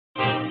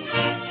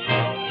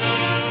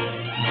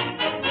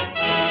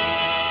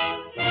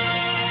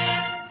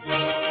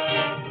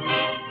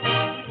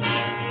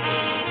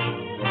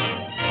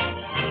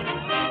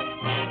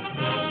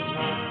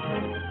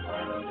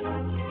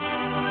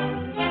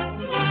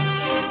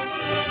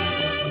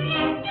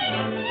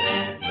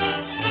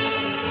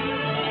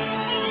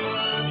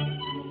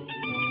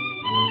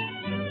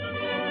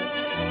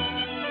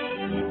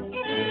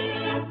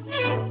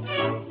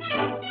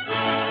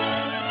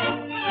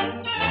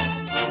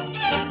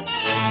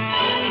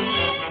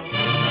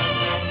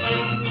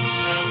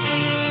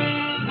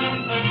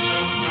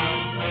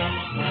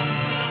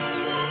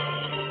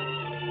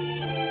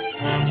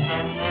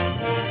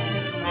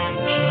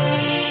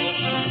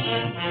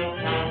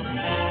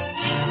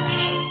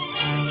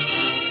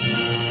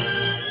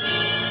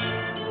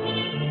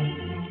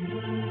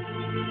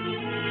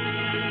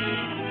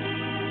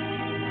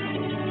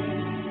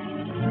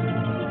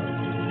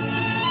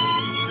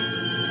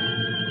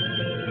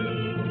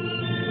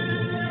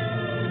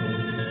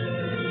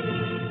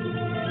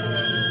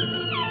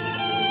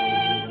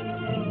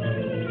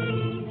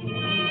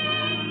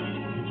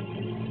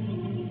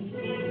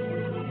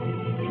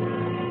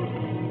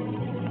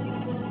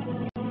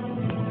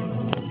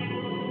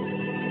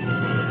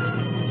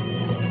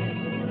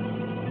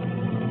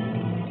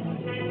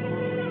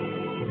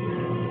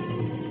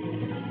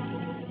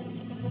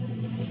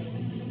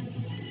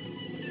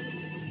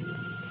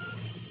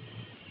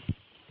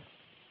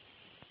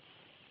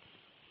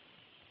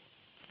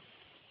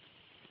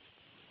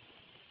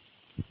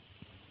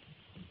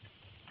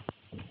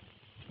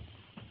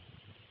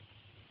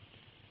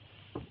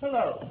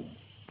Hello.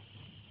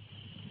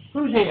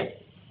 Who's here?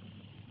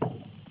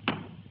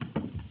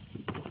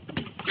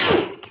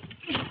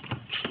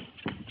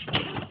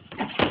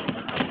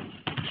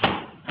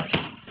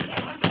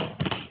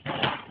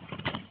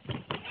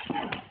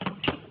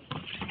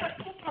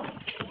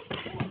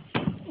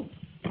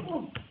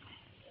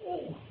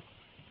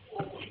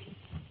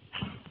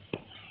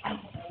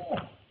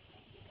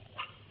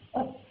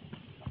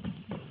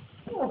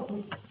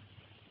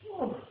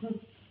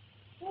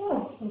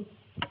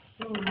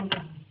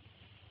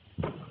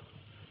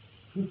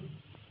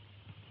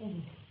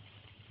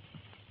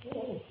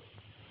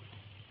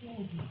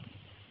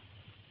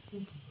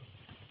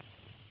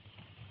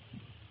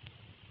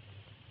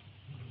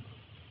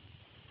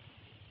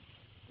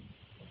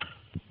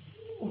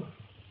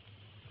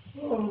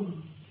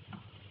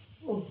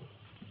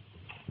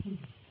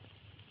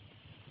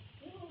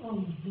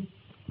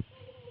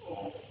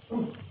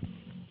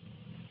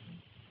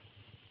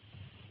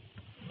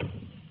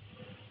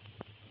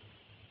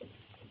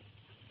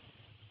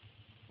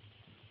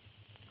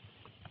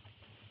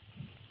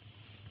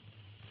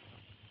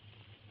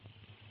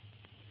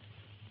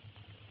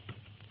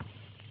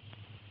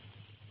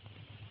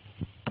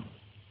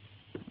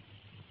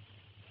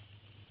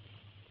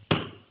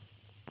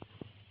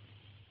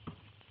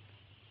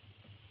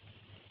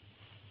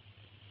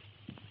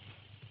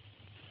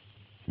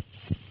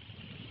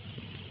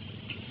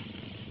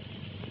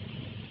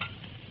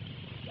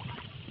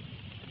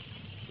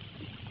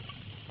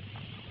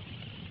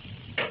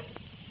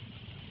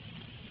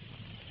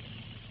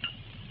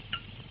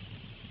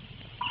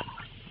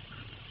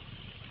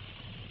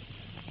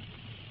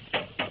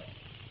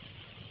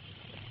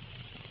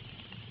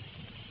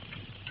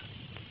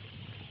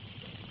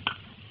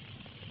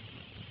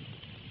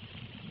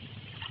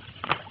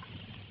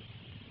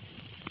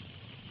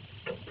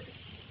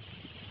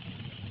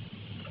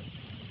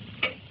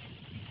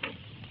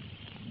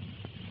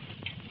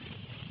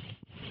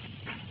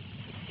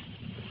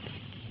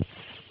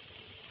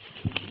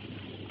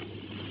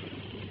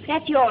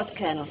 That's yours,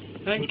 Colonel.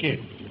 Thank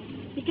you.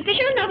 Mr.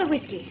 Fisher, another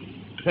whiskey.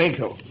 Thank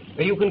you.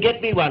 You can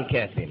get me one,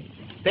 Kathleen.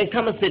 Then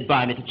come and sit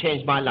by me to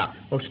change my luck.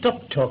 Oh,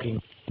 stop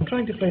talking. I'm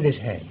trying to play this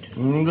hand.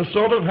 The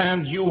sort of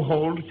hands you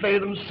hold play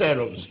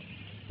themselves.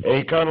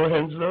 Eh, Colonel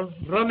Henslow?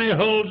 Ronnie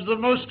holds the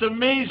most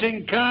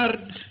amazing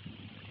cards.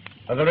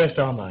 The rest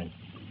are mine.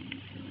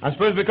 I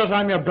suppose because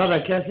I'm your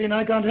brother, Kathleen,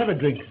 I can't have a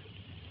drink.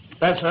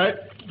 That's right.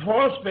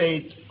 4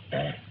 spades.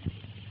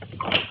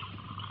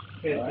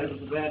 It was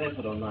a bad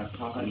effort on my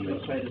part. I'm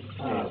afraid it's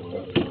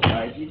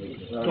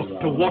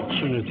Dr.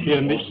 Watson is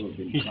here, miss.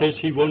 He says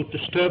he won't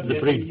disturb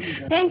the bridge.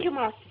 Thank you,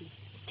 Marston.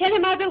 Tell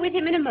him I'll be with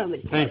him in a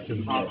moment. Thank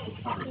you. Well,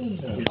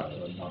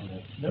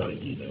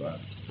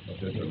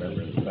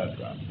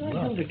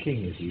 the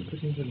king is you. Put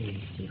him to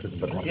me.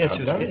 But Yes,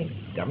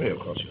 dummy, of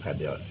course, you had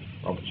the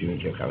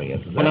opportunity of coming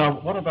into Well, now,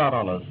 what about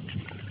honours?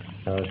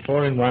 There's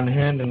 4 in one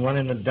hand and 1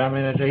 in the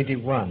dummy, that's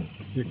 81.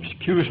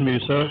 Excuse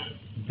me, sir.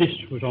 This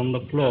was on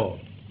the floor.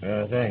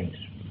 Thanks.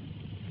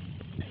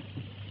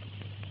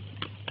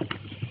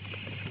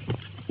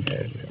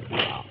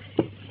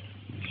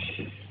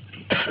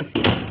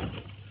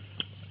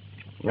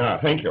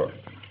 Thank you.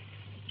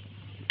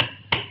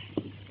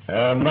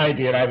 My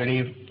dear, I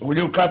believe. Will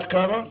you cut,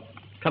 Colonel?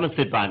 Come and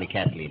sit by me,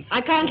 Kathleen.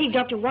 I can't leave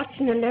Dr.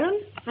 Watson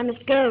alone. I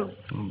must go.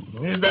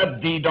 Is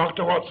that the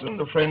Dr. Watson,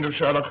 the friend of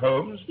Sherlock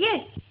Holmes?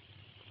 Yes.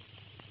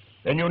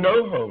 Then you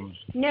know Holmes?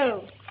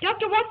 No.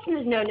 Dr. Watson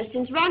has known us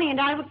since Ronnie and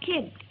I were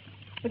kids.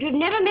 But we've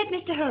never met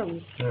Mr.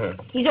 Holmes.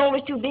 He's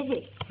always too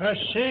busy. I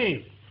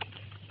see.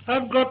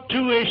 I've got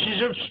 2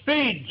 aces of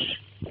spades.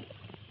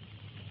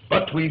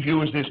 But we've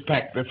used this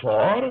pack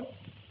before.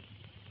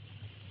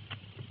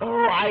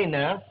 Oh, I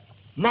know.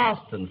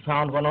 Marston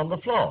found one on the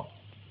floor.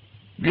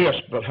 Yes,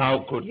 but how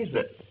could... Yes,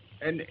 but...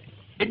 And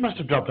it must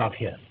have dropped off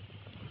here.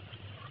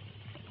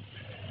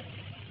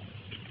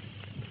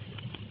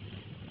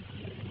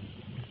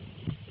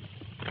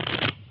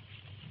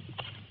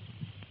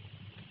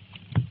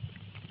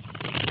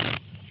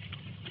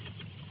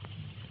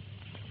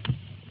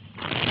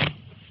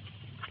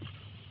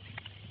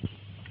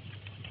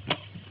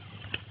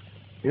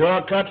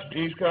 Your cut,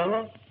 please,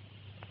 Colonel.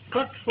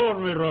 Cut for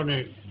me,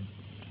 Ronnie.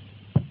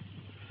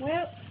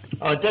 Well,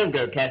 Oh, don't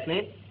go,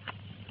 Kathleen.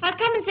 I'll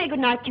come and say good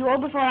night to you all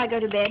before I go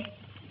to bed.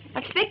 I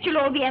expect you'll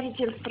all be at it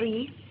till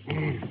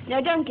 3.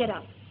 No, don't get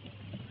up.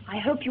 I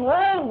hope you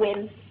all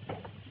win.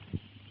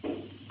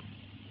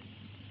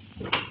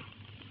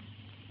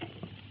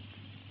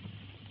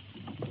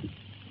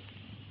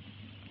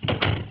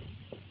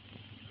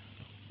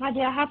 My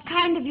dear, how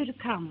kind of you to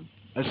come.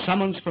 A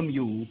summons from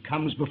you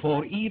comes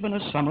before even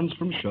a summons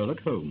from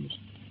Sherlock Holmes.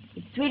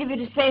 It's sweet of you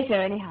to say so,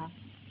 anyhow.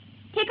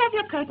 Take off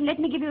your coat and let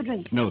me give you a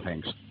drink. No,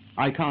 thanks.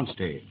 I can't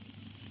stay.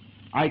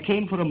 I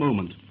came for a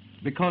moment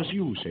because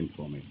you sent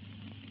for me.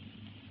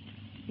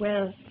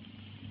 Well,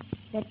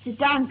 let's sit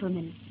down for a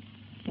minute.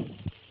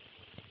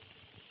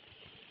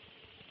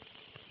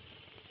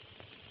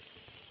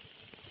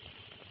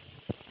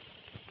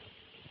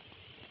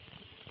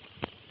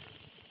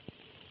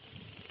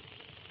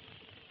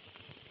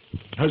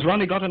 Has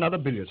Ronnie got another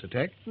bilious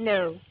attack?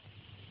 No.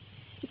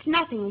 It's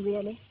nothing,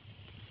 really.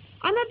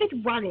 I'm a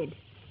bit worried.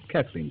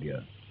 Kathleen,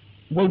 dear,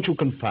 won't you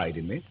confide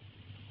in me?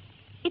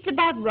 It's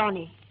about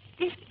Ronnie.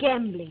 This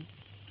gambling.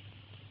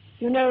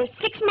 You know,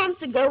 6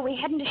 months ago we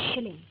hadn't a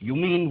shilling. You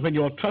mean when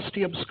your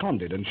trustee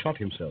absconded and shot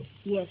himself?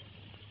 Yes.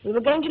 We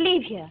were going to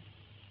leave here.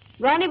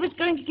 Ronnie was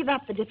going to give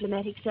up the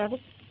diplomatic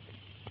service.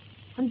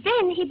 And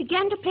then he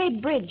began to play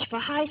bridge for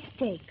high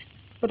stakes.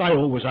 But I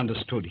always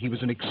understood he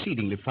was an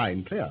exceedingly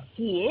fine player.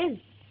 He is.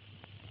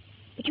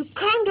 But you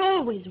can't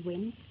always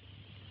win.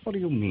 What do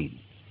you mean?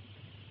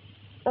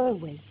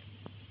 Always.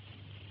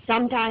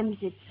 Sometimes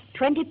it's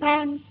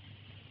 £20,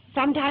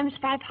 sometimes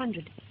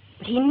 500.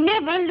 But he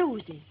never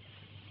loses.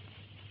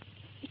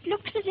 It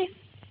looks as if...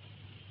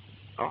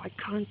 Oh, I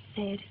can't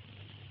say it.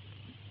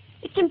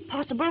 It's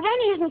impossible.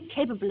 Ronnie isn't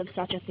capable of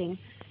such a thing.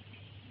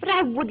 But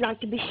I would like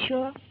to be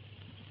sure.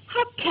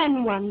 How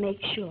can one make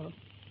sure?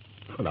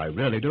 Well, I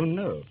really don't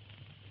know.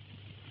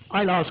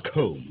 I'll ask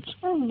Holmes.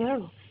 Oh,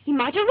 no. He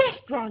might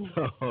arrest Ronnie.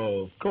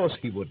 Oh, of course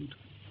he wouldn't.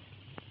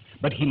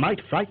 But he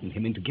might frighten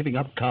him into giving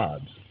up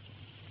cards.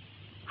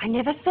 I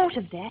never thought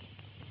of that.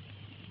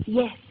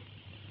 Yes.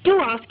 Do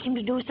ask him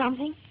to do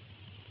something.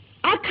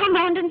 I'll come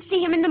round and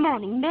see him in the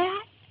morning, may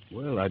I?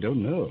 Well, I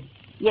don't know.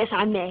 Yes,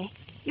 I may.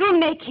 You'll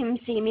make him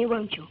see me,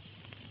 won't you?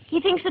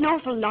 He thinks an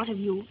awful lot of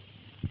you.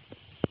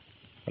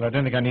 Well, I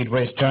don't think I need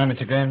waste time.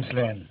 It's a game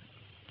slaying.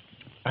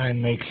 I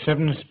make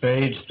 7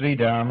 spades, 3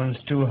 diamonds,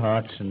 2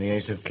 hearts, and the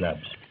ace of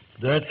clubs.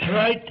 That's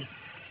right.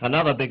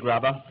 Another big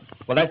rubber.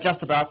 Well, that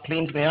just about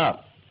cleans me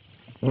up.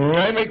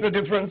 I make the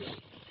difference.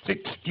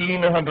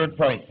 1,600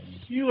 points.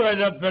 You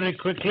add up very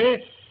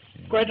quickly.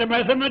 Quite a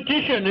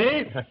mathematician,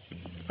 eh?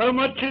 How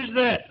much is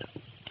that?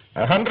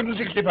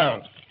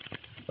 £160.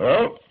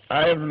 Well,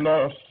 I've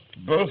lost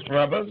both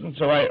rubbers, and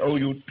so I owe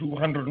you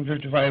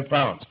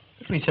 £255.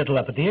 We settle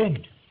up at the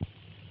end.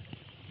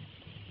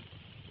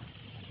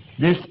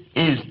 This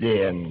is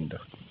the end.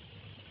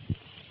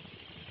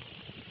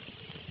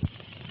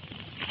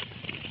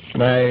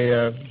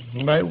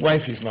 My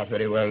wife is not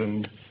very well,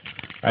 and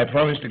I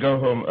promised to go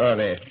home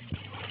early.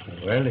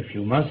 Well, if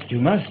you must, you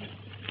must.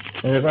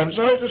 I'm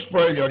sorry to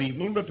spoil your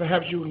evening, but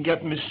perhaps you can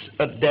get Miss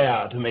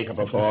Adair to make up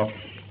a for.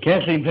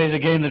 Kathleen plays a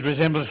game that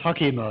resembles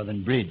hockey more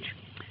than bridge.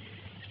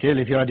 Still,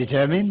 if you're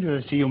determined,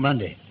 we'll see you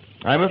Monday.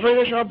 I'm afraid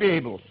I shan't be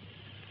able.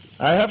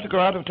 I have to go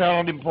out of town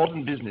on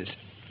important business,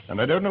 and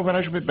I don't know when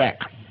I shall be back.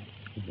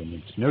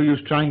 Then it's no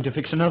use trying to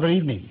fix another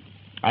evening.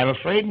 I'm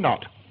afraid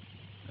not.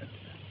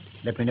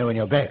 Let me know when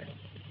you're back.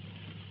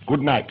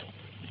 Good night.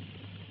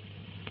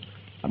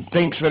 And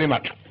thanks very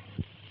much.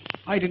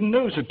 I didn't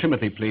know Sir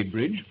Timothy played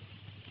bridge.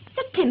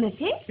 Sir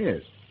Timothy?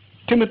 Yes.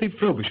 Timothy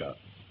Frobisher.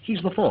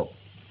 He's the 4th.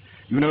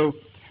 You know,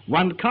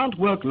 one can't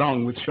work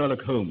long with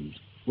Sherlock Holmes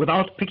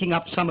without picking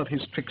up some of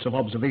his tricks of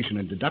observation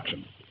and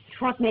deduction.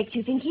 What makes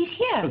you think he's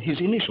Well, here? his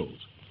initials.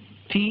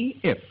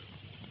 T.F.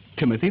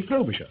 Timothy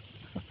Frobisher.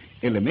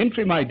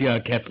 Elementary, my dear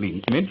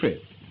Kathleen,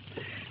 elementary.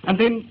 And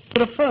then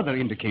there are further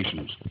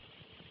indications.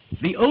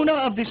 The owner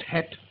of this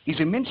hat is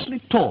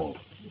immensely tall.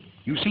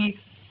 You see,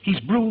 he's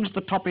bruised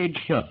the top edge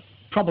here,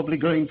 probably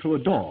going through a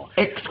door.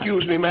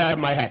 Excuse me, may I have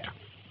my hat?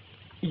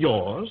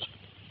 Yours?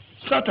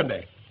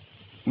 Certainly.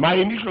 My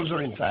initials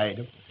are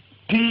inside.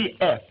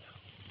 T.F.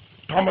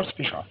 Thomas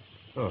Fisher.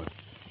 Oh,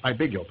 I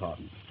beg your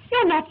pardon.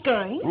 You're not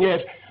going?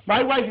 Yes,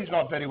 my wife is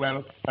not very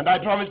well, and I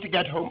promised to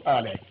get home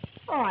early.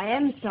 Oh, I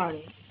am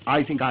sorry.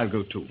 I think I'll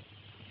go too.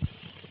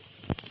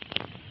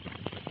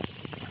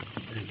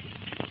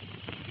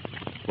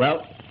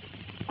 Well,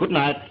 good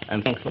night,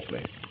 and thanks for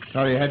playing.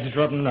 Sorry you had such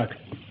rotten luck.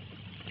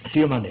 See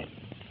you Monday.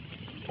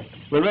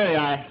 Well, really,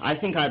 I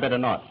think I better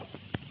not.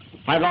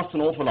 I've lost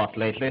an awful lot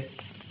lately,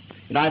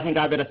 and I think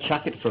I better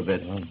chuck it for a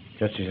bit. Oh,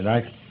 just as you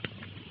like.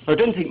 Oh,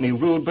 don't think me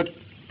rude, but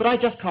I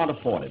just can't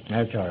afford it.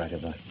 That's all right,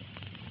 Abba.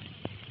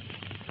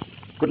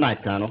 Good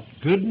night, Colonel.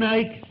 Good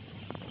night.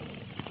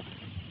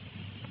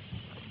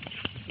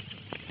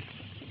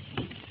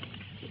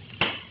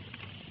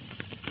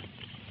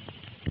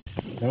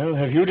 Well,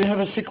 have you to have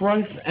a sick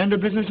wife and a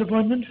business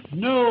appointment?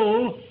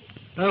 No,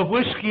 a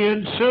whiskey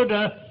and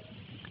soda.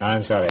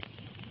 I'm sorry.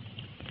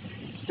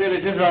 Still,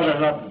 it is rather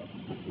rotten.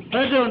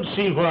 I don't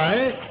see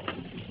why.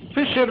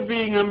 Fisher,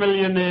 being a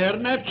millionaire,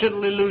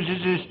 naturally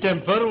loses his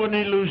temper when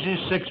he loses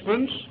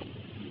sixpence.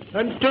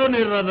 And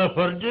Tony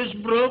Rutherford is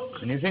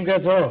broke. And you think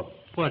that's all?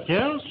 What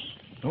else?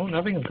 Oh,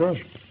 nothing, of course.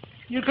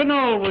 You can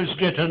always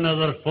get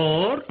another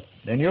 4.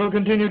 Then you'll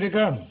continue to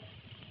come.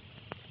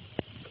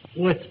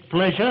 With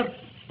pleasure.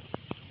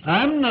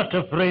 I'm not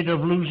afraid of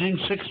losing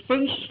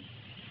sixpence.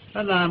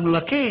 And I'm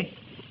lucky.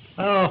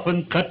 I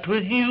often cut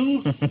with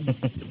you.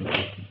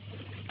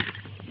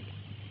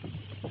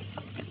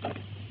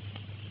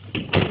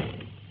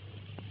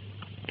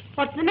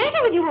 What's the matter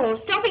with you all,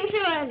 stopping so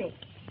early?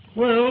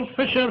 Well,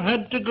 Fisher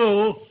had to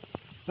go.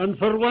 And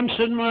for once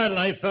in my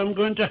life, I'm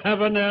going to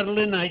have an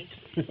early night.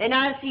 Then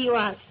I'll see you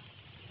out.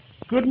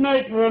 Good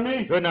night,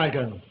 Ronnie. Good night,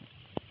 Colonel.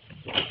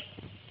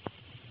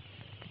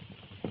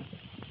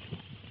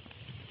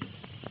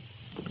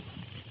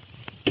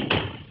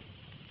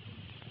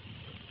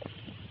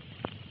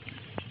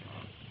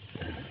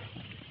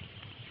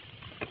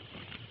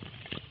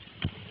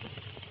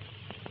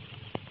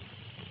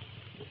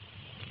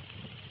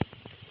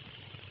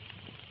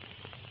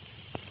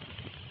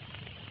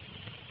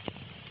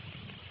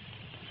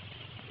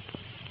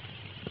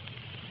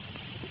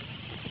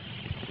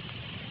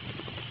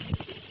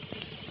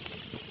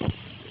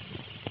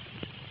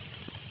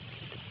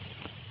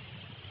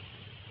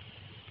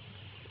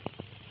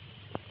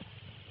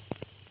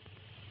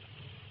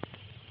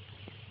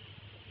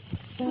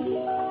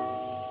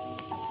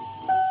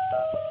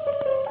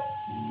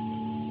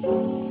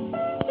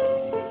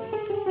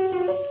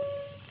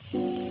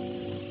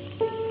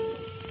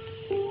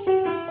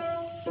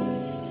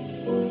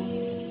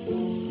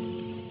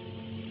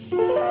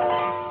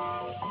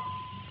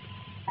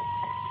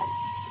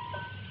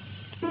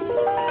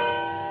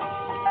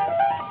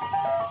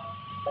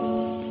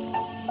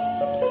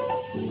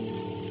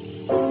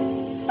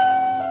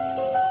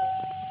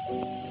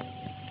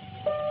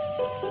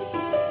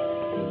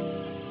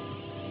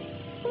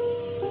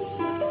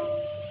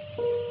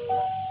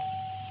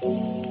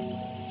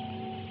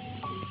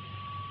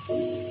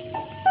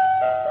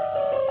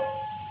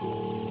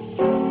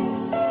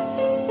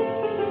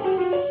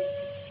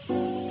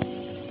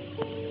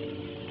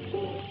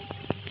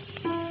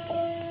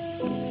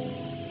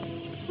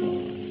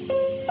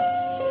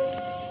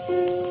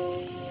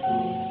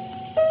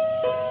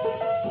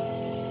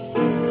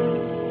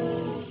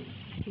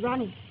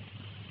 Ronnie,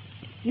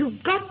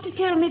 you've got to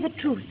tell me the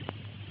truth.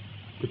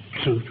 The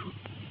truth?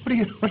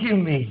 What do you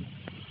mean?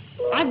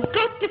 I've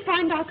got to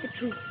find out the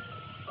truth.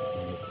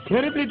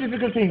 Terribly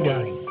difficult thing,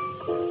 darling.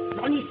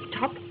 Ronnie,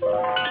 stop.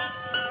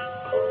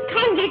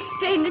 Kindly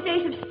explain this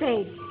ace of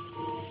spades.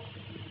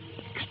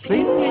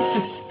 Explain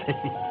this.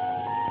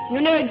 You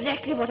know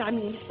exactly what I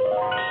mean.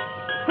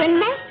 When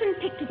Marston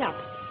picked it up,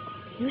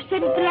 you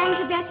said it belonged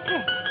to that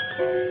pack.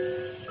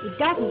 It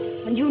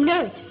doesn't, and you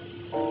know it.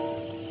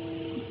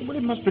 Well,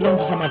 it must belong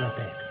to some other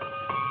pack.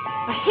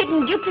 A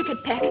hidden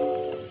duplicate pack.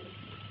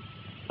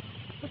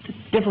 What the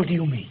devil do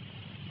you mean?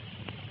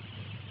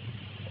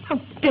 How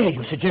dare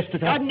you suggest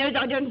that God knows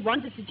I don't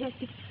want to suggest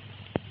it.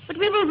 But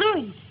we were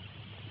ruined.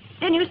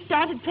 Then you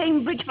started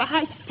playing bridge for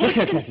high stakes. Look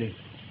here, Kathleen.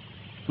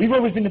 We've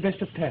always been the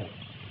best of pals.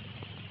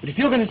 But if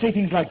you're going to say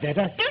things like that,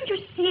 Don't you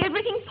see?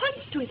 Everything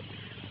points to it.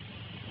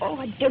 Oh,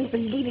 I don't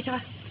believe it.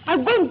 I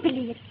won't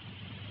believe it.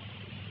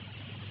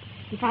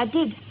 If I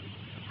did,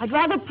 I'd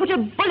rather put a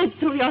bullet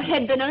through your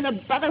head than earn a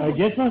brotherhood.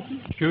 Yes, Master?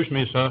 Excuse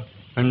me, sir.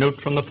 A note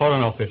from the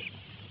Foreign Office.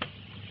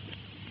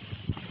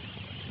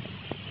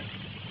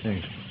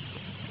 Thanks.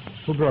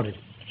 Who brought it?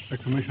 The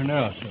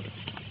Commissioner, sir.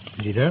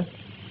 Is he there?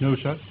 No,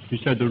 sir. He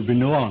said there would be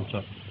no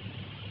answer.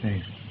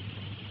 Thanks.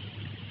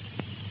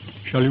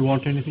 Shall you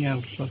want anything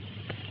else, sir?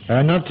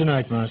 Not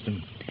tonight,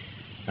 Marston.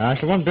 I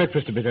shall want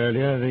breakfast a bit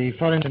earlier. The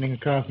foreign sending a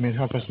car for me at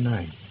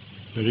 9:30.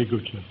 Very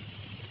good, sir.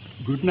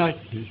 Good night,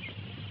 please.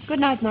 Good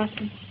night,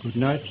 Marston. Good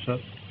night, sir.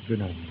 Good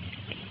night.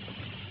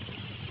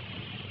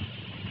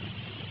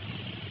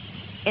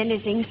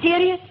 Anything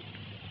serious?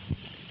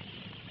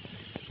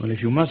 Well,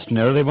 if you must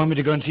know, they want me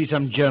to go and see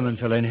some German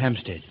fellow in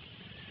Hampstead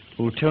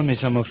who'll tell me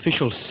some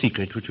official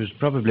secret which was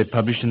probably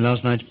published in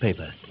last night's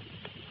paper.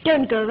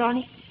 Don't go,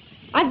 Ronnie.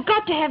 I've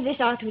got to have this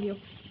out with you.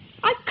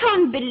 I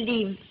can't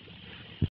believe